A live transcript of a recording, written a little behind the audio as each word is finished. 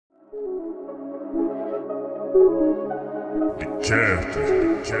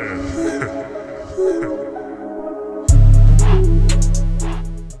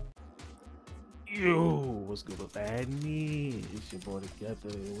Yo, what's good with that? It's your boy Together,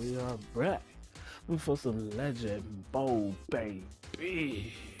 and we are back for some Legend Bowl,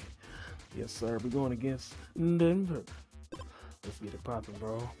 baby. Yes, sir. We're going against Denver. Let's get it popping,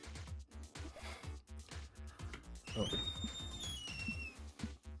 bro. Oh.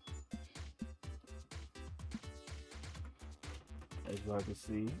 As y'all can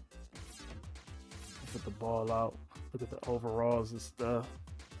see, put the ball out. Look at the overalls and stuff.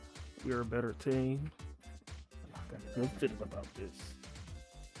 We're a better team. I got a good feeling about this.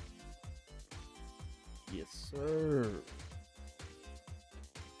 Yes, sir.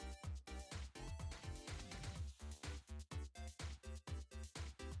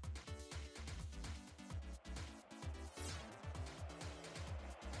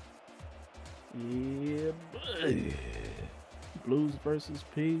 Yeah, buddy. Blues versus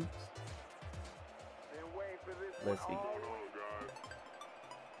Pigs. Let's see.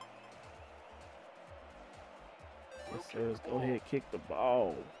 Yes, sir. Let's go ahead, kick the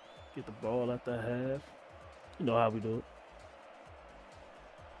ball. Get the ball at the half. You know how we do it.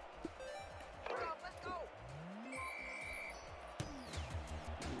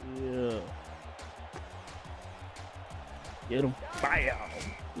 Yeah. Get him. Fire.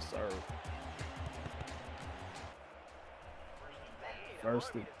 Yes, sir.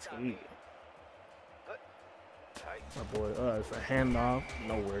 First and 10. My boy, it's a handoff.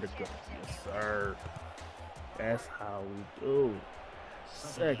 Nowhere to go. Yes, sir. That's how we do.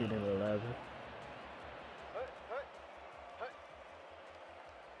 Second and 11.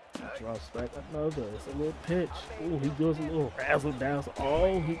 Drops back another. It's a little pitch. Ooh, he does a little razzle dazzle.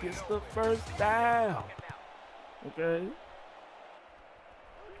 Oh, he gets the first down. Okay.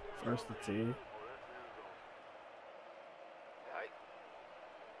 First and 10.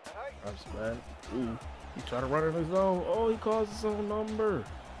 Drops back. Ooh, he tried to run in his own. Oh, he calls his own number.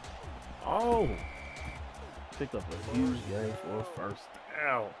 Oh. Picked up a huge game for a first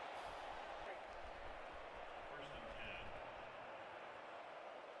down.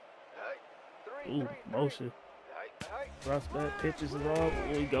 Ooh, motion. Drops back, pitches it off.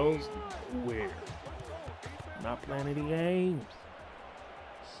 He goes nowhere. Not playing any games.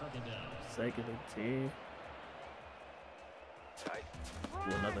 Second and 10.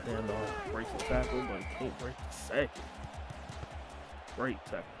 Do another handoff. Breaks the tackle, but he can't break the second. Great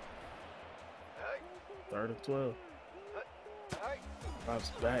tackle. Third and 12. Drops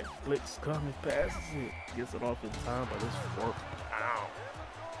back, flicks coming, passes it. Gets it off in time, but it's fourth down.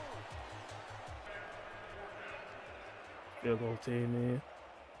 Field goal team in.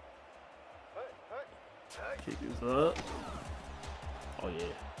 Kick is up. Oh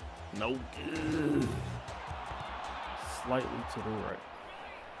yeah. No good. Slightly to the right.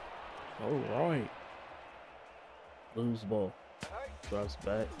 Alright. Lose ball. Drops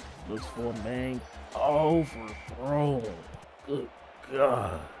back. Looks for a man. Overthrown. Good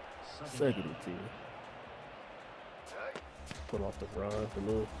God. Second and 10. Put off the run. The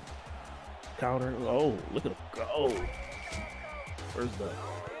little counter. Oh, look at him go. First down.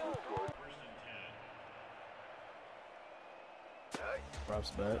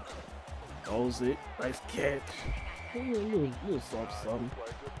 Drops back. Throws it. Nice catch. A little something.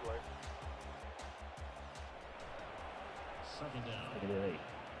 Second and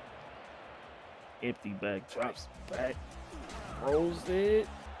 8. Empty back. Drops back. Throws it.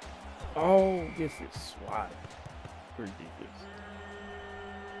 Oh, gets it swatted. Pretty defense.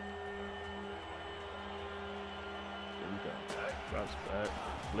 There we go. Drops back.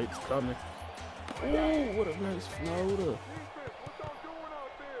 Blitz coming. Oh, what a nice floater.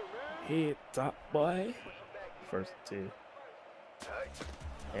 Head top boy. First and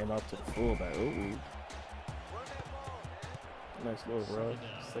 10. Hand off to the fullback. Ooh. Nice little run.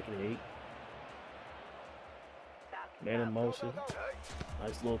 Second and 8. Man in motion.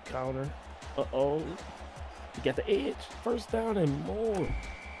 Nice little counter. Uh-oh. He got the edge. First down and more.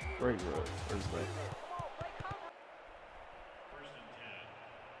 Great run. First down.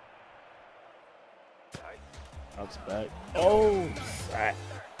 Drops back. Oh, sack.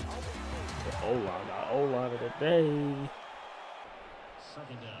 The O-line. The O-line of the day.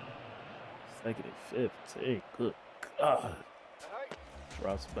 Second and 15. Good God.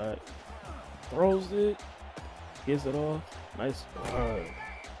 Drops back. Throws it. Gets it off. Nice run.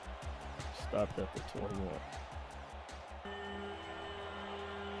 Stopped at the 21.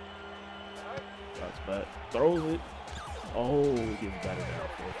 Drops back. Throws it. Oh, gets batted down.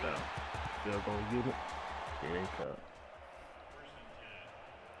 Fourth down. Still gonna get it. Here it comes.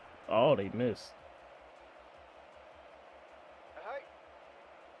 Oh, they missed.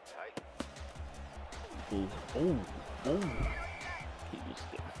 Ooh, ooh, ooh.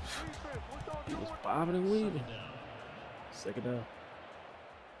 He was bobbing and weaving. Second down.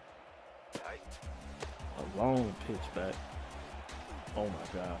 A long pitch back. Oh my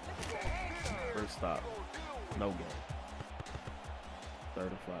God. First stop. No game.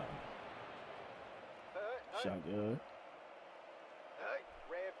 35. Shotgun.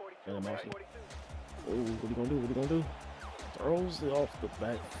 And a motion. Ooh, what he gonna do? What he gonna do? Throws it off the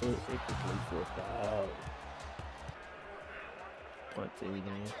back foot. Incomplete for a foul. Punt to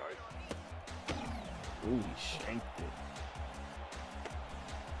again. Ooh, he shanked it.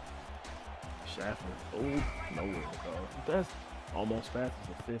 Shaffer. Ooh, nowhere to go. That's almost passes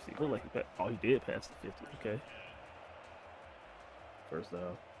the 50. Look like he passed. Oh, he did pass the 50. Okay. First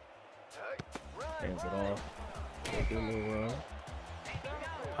down. Hands it off. Take a little run.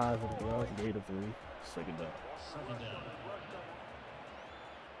 Positive yards. Gain of 3. Second down.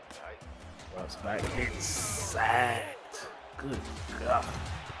 Runs back. Gets sacked. Good God.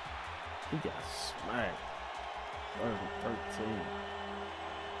 He got smacked. 13.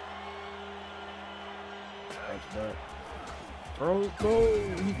 Touchback. Throw it, go.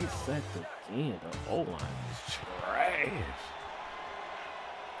 He gets sacked again. The O-line is trash.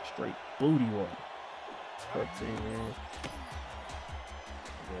 Straight booty one. 13 in.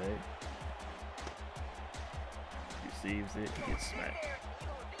 Okay. Receives it. He gets smacked.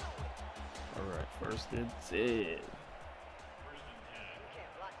 Alright, first and 10.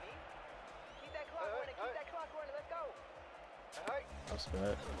 That's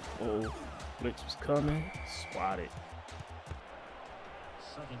bad. Oh, blitz was coming. Swatted.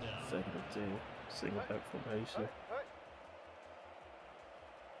 Second and 10. Single back formation.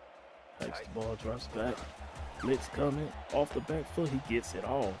 Takes the ball, drops back. Blitz coming. Off the back foot, he gets it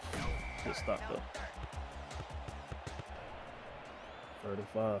off. Good stop though.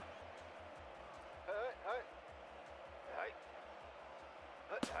 35.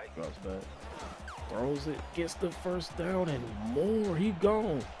 Drops back. Throws it, gets the first down and more. He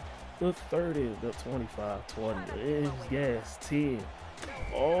gone. The 30, the 25, 20. It's gas, 10.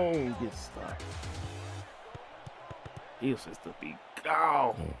 Oh, he gets stopped. He was supposed to be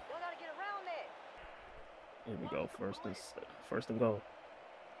gone. Here we go. First and goal.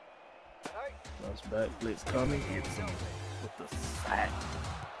 Drops back, blitz coming. Hits him with the sack.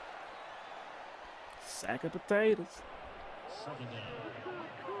 Sack of potatoes.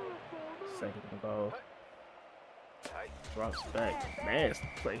 Second and goal. Drops back. Nasty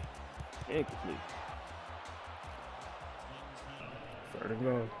play. Incomplete. Third and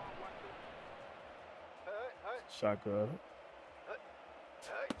goal. Shotgun.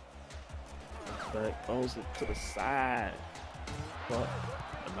 Drops back. Throws it to the side. But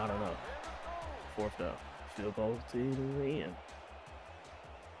not enough. Fourth down. Field goal to the end.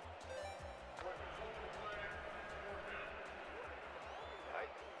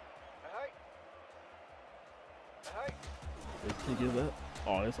 Can you give that?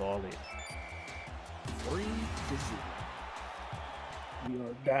 Oh, it's all in. 3-0. We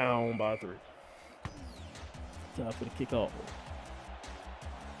are down by 3. Time for the kickoff.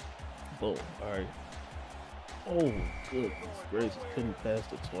 Boom. All right. Oh, goodness gracious. Couldn't pass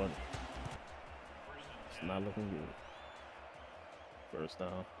the 20. It's not looking good. First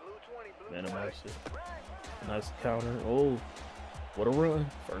down. Man of motion. Nice counter. Oh, what a run.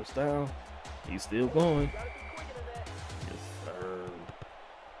 First down. He's still going.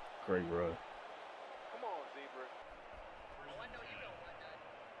 Great run. Come on, Zebra.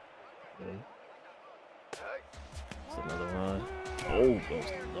 Okay. It's another run. Oh, goes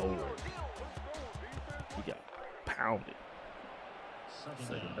to nowhere. He got pounded.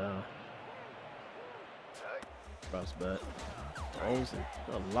 Second down. Drops back. Throws it.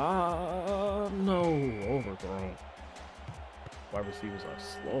 A lot. No. Overthrown. Wide receivers are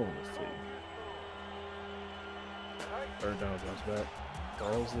slow in this team. Third down, drops back.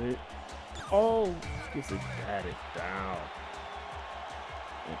 Throws it. Oh, gets it batted down.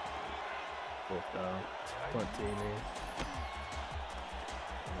 Fourth down. Punt team in.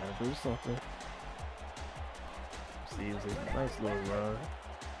 Gotta do something. Receives it. Nice little run.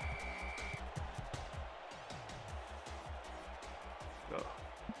 Go.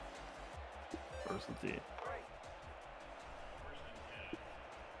 First and 10.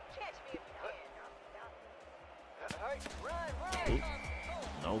 Oops.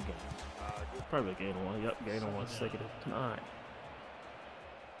 No gain. Probably gain one. Yep, gain on 1 second and 9.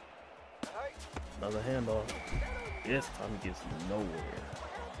 Another handoff. This time he gets nowhere.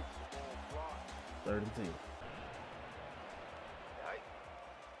 Third and 10.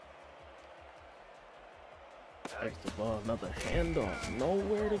 Takes the ball, another handoff,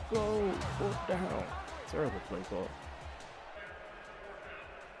 nowhere to go. 4th down. Terrible play call.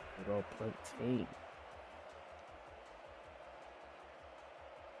 Good old punt team.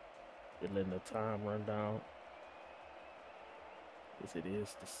 They're letting the time run down. As it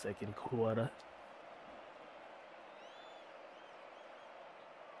is the 2nd quarter.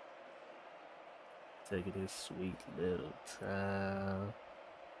 Taking his sweet little time.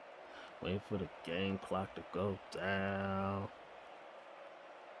 Waiting for the game clock to go down.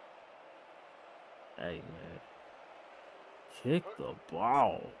 Hey, man. Kick the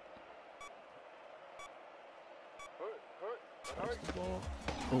ball. Touch the ball.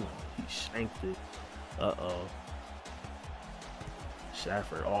 Oh, he shanked it. Uh-oh.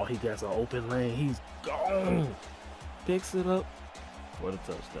 Shafford. Oh, he got an open lane. He's gone. Picks it up for the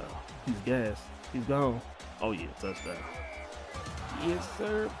touchdown. He's gassed. He's gone. Oh, yeah, touchdown. Yes,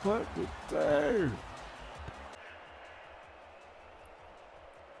 sir. Punt return.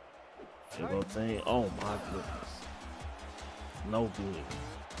 Field goal team. Oh, my goodness. No good.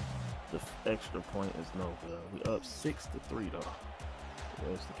 The extra point is no good. We up 6-3 though.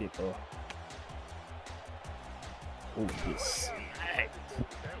 There's the kickoff. Oh, get smacked.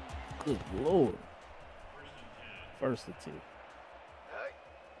 Good lord. 1st and 10.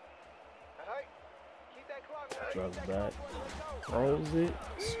 Drops back. Throws it.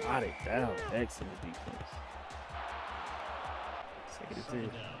 Swat it down. Excellent defense. 2nd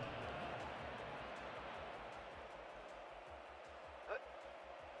and 10.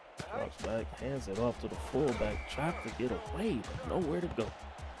 Drops back, hands it off to the fullback, tries to get away, but nowhere to go.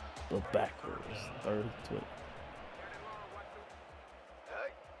 But backwards, 3rd and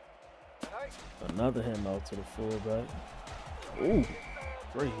 20. Another handoff to the fullback. Ooh,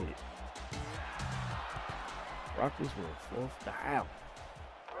 great hit. Rockets were 4th down.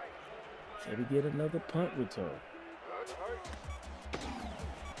 Can we get another punt return?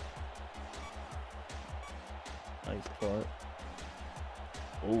 Nice punt.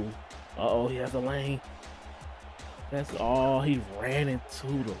 Oh, uh-oh, he has a lane. That's all. He ran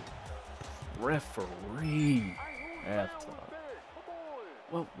into the referee. Halftime.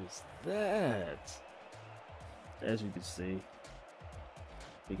 What was that? As you can see,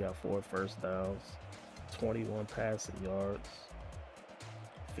 we got 4 first downs, 21 passing yards,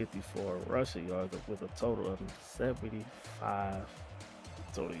 54 rushing yards with a total of 75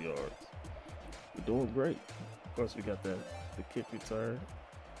 total yards. We're doing great. Of course, we got the kick return.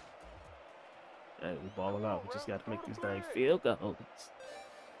 Hey, we balling out. We just got to make these dang field goals.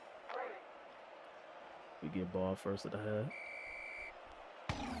 We get ball first of the half.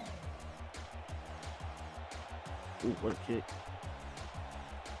 Ooh, what a kick.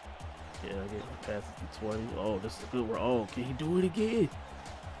 Yeah, I get passes to 20. Oh, this is a good one. Oh, can he do it again?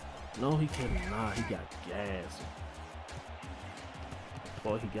 No, he cannot. He got gas.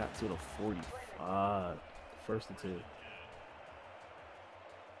 Before he got to the 45. 1st and 10.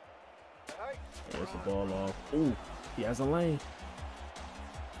 There's the ball off. Ooh, he has a lane.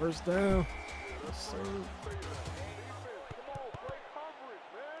 1st down. Yes, sir.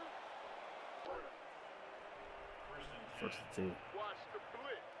 1st and 10.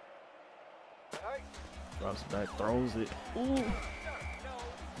 Drops back, throws it. Ooh.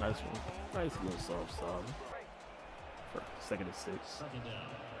 Nice one. Nice little soft side. 2nd and 6.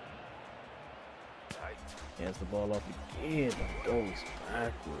 Hands the ball off again, but goes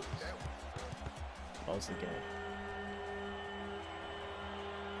backwards. Lost the game.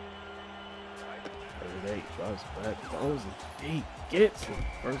 38, drives back, throws it, he gets it.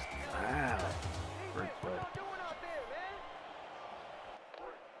 1st down. Great play.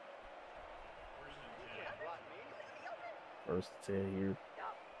 First 10 here.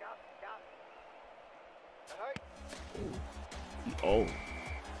 Oh.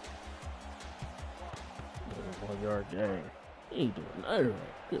 1 yard gain. He ain't doing nothing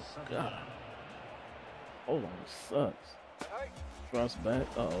right. Good God. Hold on, sucks. Drops back.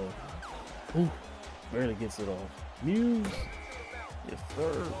 Uh-oh. Ooh. Barely gets it off. Muse. Yes,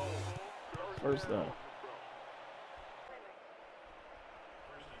 sir. 1st down.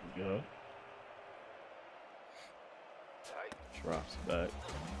 Go. Drops back.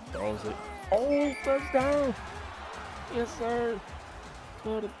 Throws it. Oh, touchdown. Yes, sir.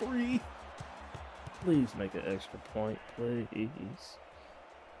 2-3. Please make an extra point, please.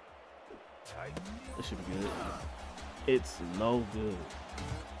 This should be good. It's no good.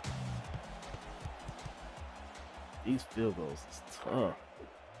 These field goals is tough.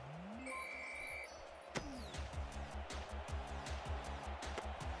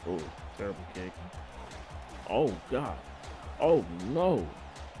 Oh, terrible kick. Oh, God. Oh, no.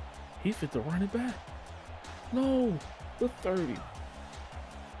 He fit to run it back. No, the 30,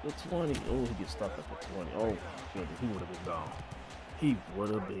 the 20. Oh, he gets stuck at the 20. Oh my goodness, he would have been gone. He would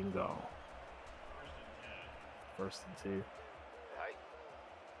have been gone. First and 2.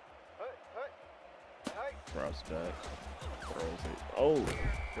 Drops back, throws it. Oh,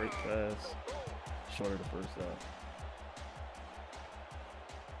 great pass. Short of the first down.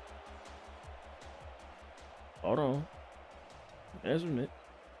 Hold on. Measurement.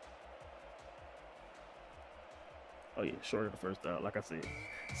 Oh yeah, short of the first down. Like I said,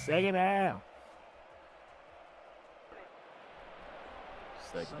 second down.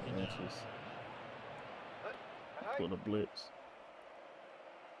 Second inches. Pull the blitz.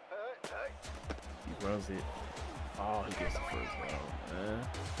 He runs it. Oh, he gets the first down, man.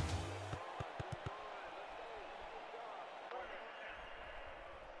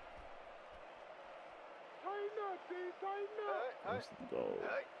 First and goal.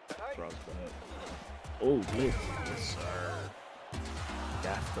 Drops back. Oh, blitz. Yes, sir.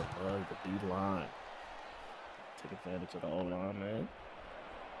 Got to hug the D line. Take advantage of the O-line, man.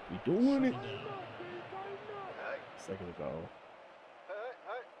 We doing it. Second goal.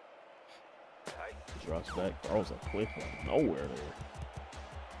 Drops back, throws a quick one. Nowhere there.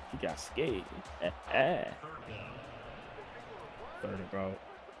 He got scared. Third and goal.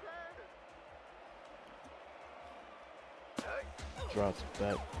 Drops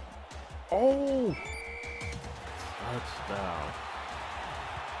back. Oh! Touchdown.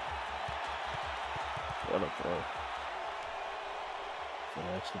 What a throw. For an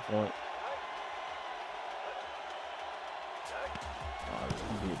extra point. Oh,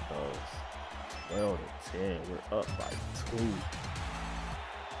 he hit those. 12 to 10. We're up by 2. We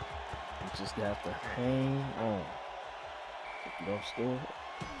just have to hang on. If you don't score,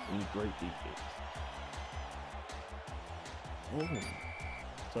 we need great defense. Oh,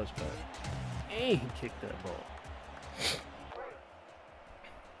 touchback. And he kicked that ball.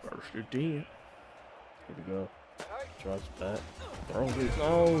 First and 10. Here we go. Drops back. Throws it.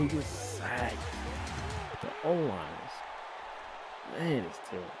 Oh, he gets sacked. The O-lines. Man, it's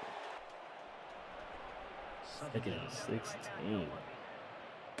terrible. Second and 16.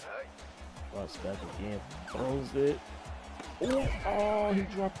 Drops back again. Throws it. Oh, he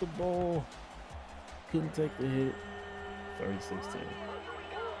dropped the ball. Couldn't take the hit. 30-16.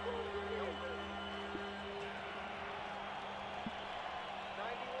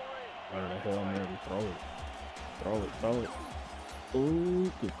 Running a Hail Mary. Throw it. Throw it. Throw it.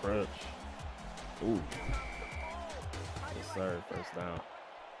 Ooh, good crutch. Ooh. Yes, sir. First down.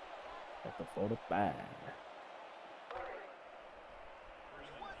 At the 45.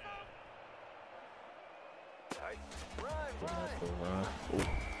 Nice little run. Ooh.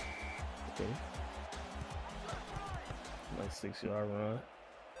 Okay. Nice 6-yard run.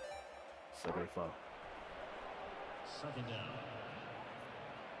 Second foul. Second down.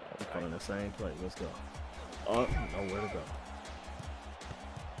 We're calling the same play. Let's go. Oh, nowhere to go.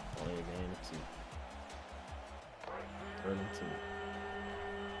 Only a game of 2. Third and 2.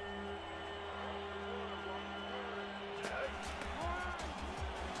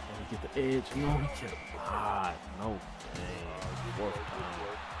 Can he get the edge? No, he cannot. No, man. Fourth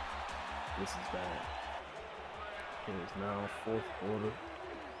time. This is bad. It is now fourth quarter.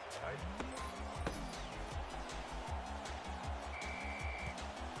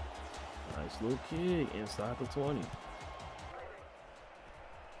 Nice little kick inside the 20.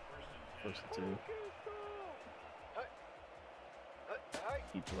 First and 2.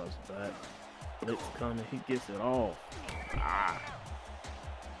 He drops back. Blitz coming. He gets it off.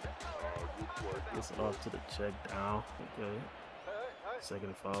 Gets it off to the check down. Okay. Second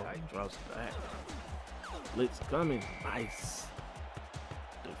and foul. He drops back. Blitz coming. Nice.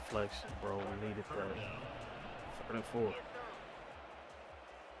 Deflection, bro. We needed that. Third and 4.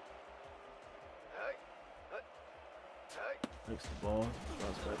 Takes the ball,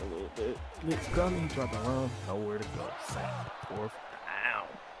 drops back a little bit. Blitz coming, drop around, nowhere to go. Sack, fourth down.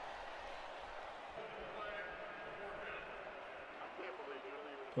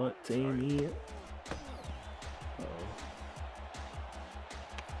 Punt team in. Uh-oh.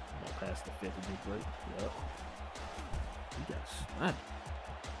 Past the 50 big break. Yep. He got smacked.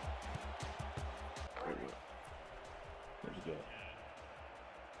 There we go.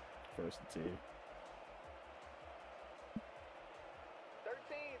 First and 10.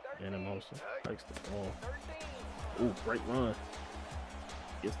 And in motion, takes the ball. Ooh, great run.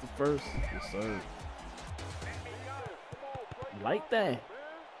 Gets the first. Yes, sir. Like that.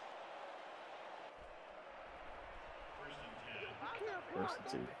 First and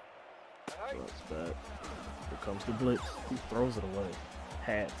 2. Drops back. Here comes the blitz. He throws it away.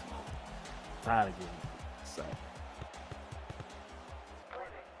 Had to. Tired of getting sack.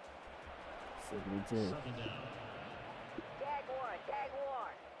 2nd and 10. 2nd down.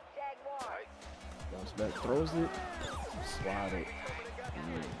 Bounce back, throws it, slide it.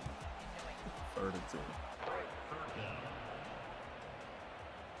 3rd and 10.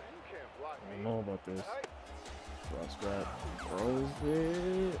 I don't know about this. Drop strap, throws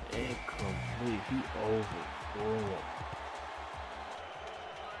it, incomplete. He overthrew it.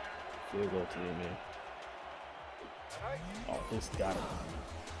 Field goal team, man. Oh, this gotta be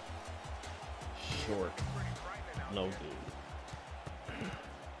short. No good.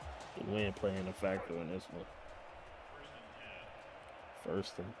 The wind playing a factor in this one.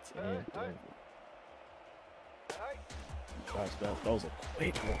 1st and 10. Denver. Drops back, throws a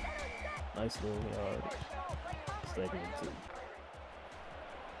quick one. Nice little yardage. 2nd and 2.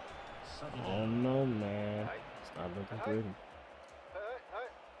 Oh no, man. It's not looking pretty.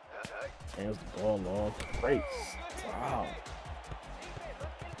 Hands the ball off. Great stop.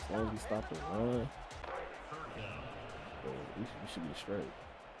 As long as we stop the run, we should be straight.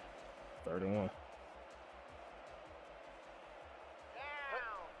 3rd and 1.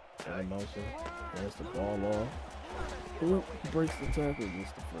 In motion. Hands the ball off. Ooh, breaks the tackle,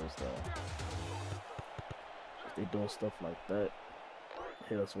 gets the 1st down. If they doing stuff like that,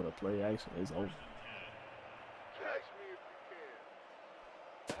 hit us with a play action, it's over.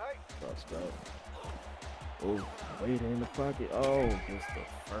 Drops back. Oh, wait in the pocket. Oh, gets the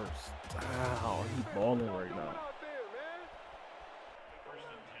 1st down. He balling right now.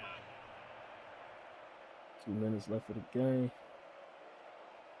 2 minutes left of the game.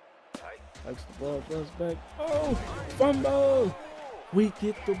 Likes the ball, runs back. Oh, fumble! We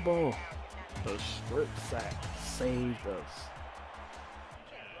get the ball. The strip sack saved us.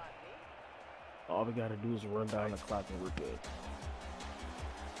 All we gotta do is run down the clock and we're good.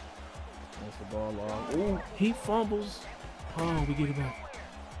 That's the ball long. Ooh, he fumbles. Oh, we get it back.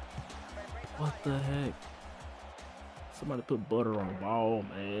 What the heck? Somebody put butter on the ball,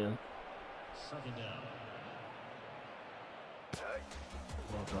 man. 2nd down.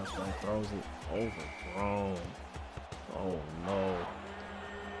 Throws it overthrown. Oh no.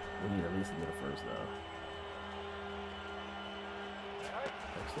 We need at least to get a 1st down.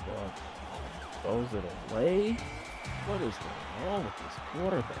 Takes the ball. Throws it away. What is going on with this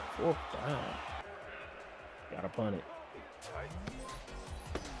quarterback? 4th down. Gotta punt it.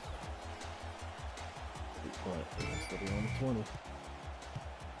 Big punt. It's gonna be on the 20.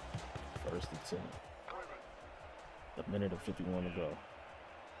 1st and 10. A minute and 51 to go.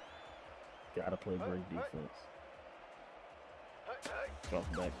 Gotta play great defense. Drop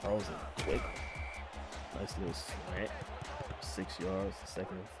back, throws it quick. Nice little slant. 6 yards,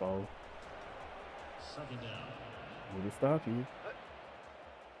 2nd and 4. 2nd down. Need to stop you.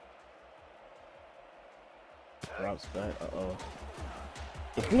 Drops back. Uh-oh.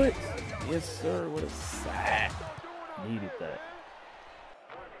 The blitz. Yes, sir. What a sack. Needed that.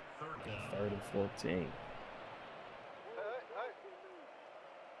 3rd and 14.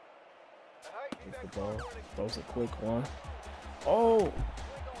 Gets the ball. Throws a quick one. Oh!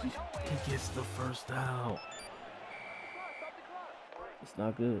 He gets the 1st down. It's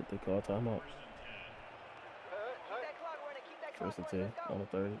not good. They call timeout. 1st and 10 on the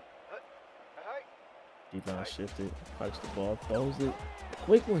 30. D-line shifted. Pipes the ball. Throws it.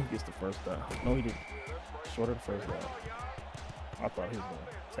 Quick one. Gets the 1st down. No, he didn't. Short of the 1st down. I thought he was going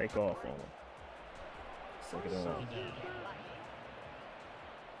to take off on him. 2nd and 1.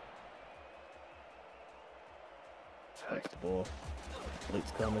 Pipes the ball.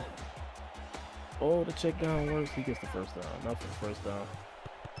 Blitz coming. Oh, the check down works. He gets the 1st down. Not for the 1st down.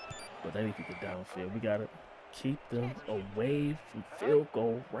 But they need to get downfield. We got to keep them away from field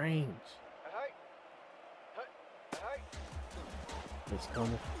goal range. Blitz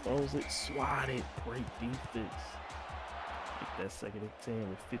coming. Throws it. Swatted. Great defense. Get that 2nd and 10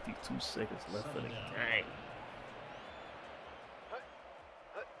 with 52 seconds left of the game.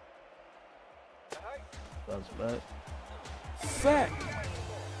 Bounce back. Sack!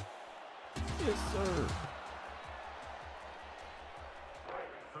 Yes, sir.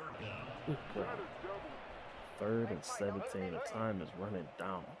 Good God. 3rd and 17. The time is running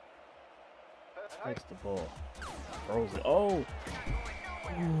down. Takes the ball. Throws it. Oh! Ooh.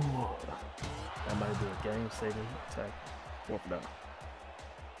 That might be a game-saving attack. 4th down.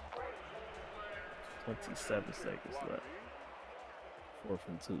 27 seconds left. 4th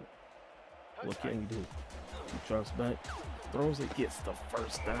and 2. What can we do? He drops back, throws it, gets the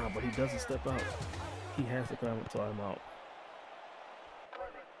 1st down, but he doesn't step out. He has to climb a timeout.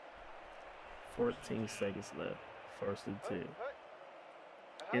 14 seconds left. 1st and 10.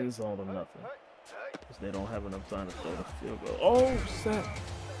 End zone or nothing. Because they don't have enough time to throw the field goal. Oh, sack.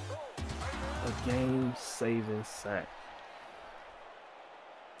 A game-saving sack.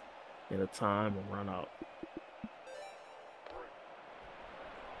 In a time and run out.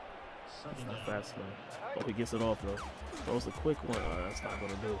 It's not fast enough. Oh, he gets it off though. Throws a quick one. Oh, that's not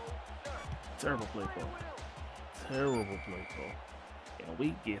gonna do. Terrible play call. Terrible play call. And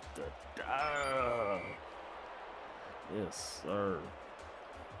we get the dub. Yes, sir.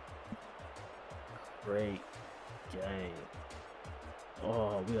 Great game.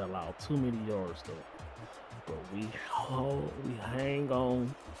 Oh, we allowed too many yards though. But we hang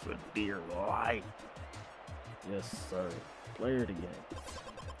on for dear life. Yes, sir. Player of the game.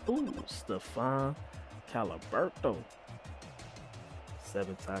 Ooh, Stefan Caliberto.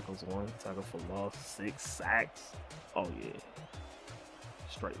 7 tackles, 1 tackle for loss, 6 sacks. Oh yeah.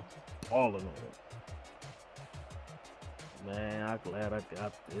 Straight balling on it. Man, I'm glad I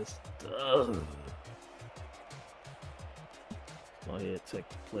got this done. Go ahead, check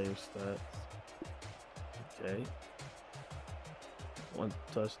the player stats. Okay. 1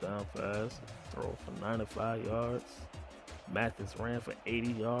 touchdown pass, throw for 95 yards. Mathis ran for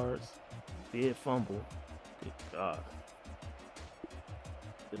 80 yards. Did fumble. Good God.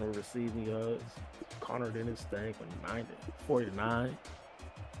 No receiving yards. Connor did his thing for 49.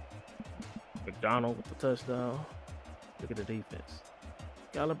 McDonald with the touchdown. Look at the defense.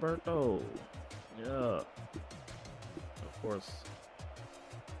 Galiberto. Yeah. Of course,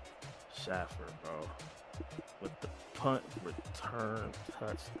 Schaffer, bro. With the punt return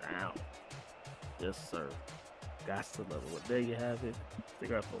touchdown. Yes, sir. Got to love it. Well, there you have it.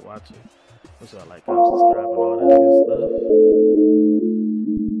 Thank you guys for watching. Make sure y'all like, comment, subscribe, and all that good stuff.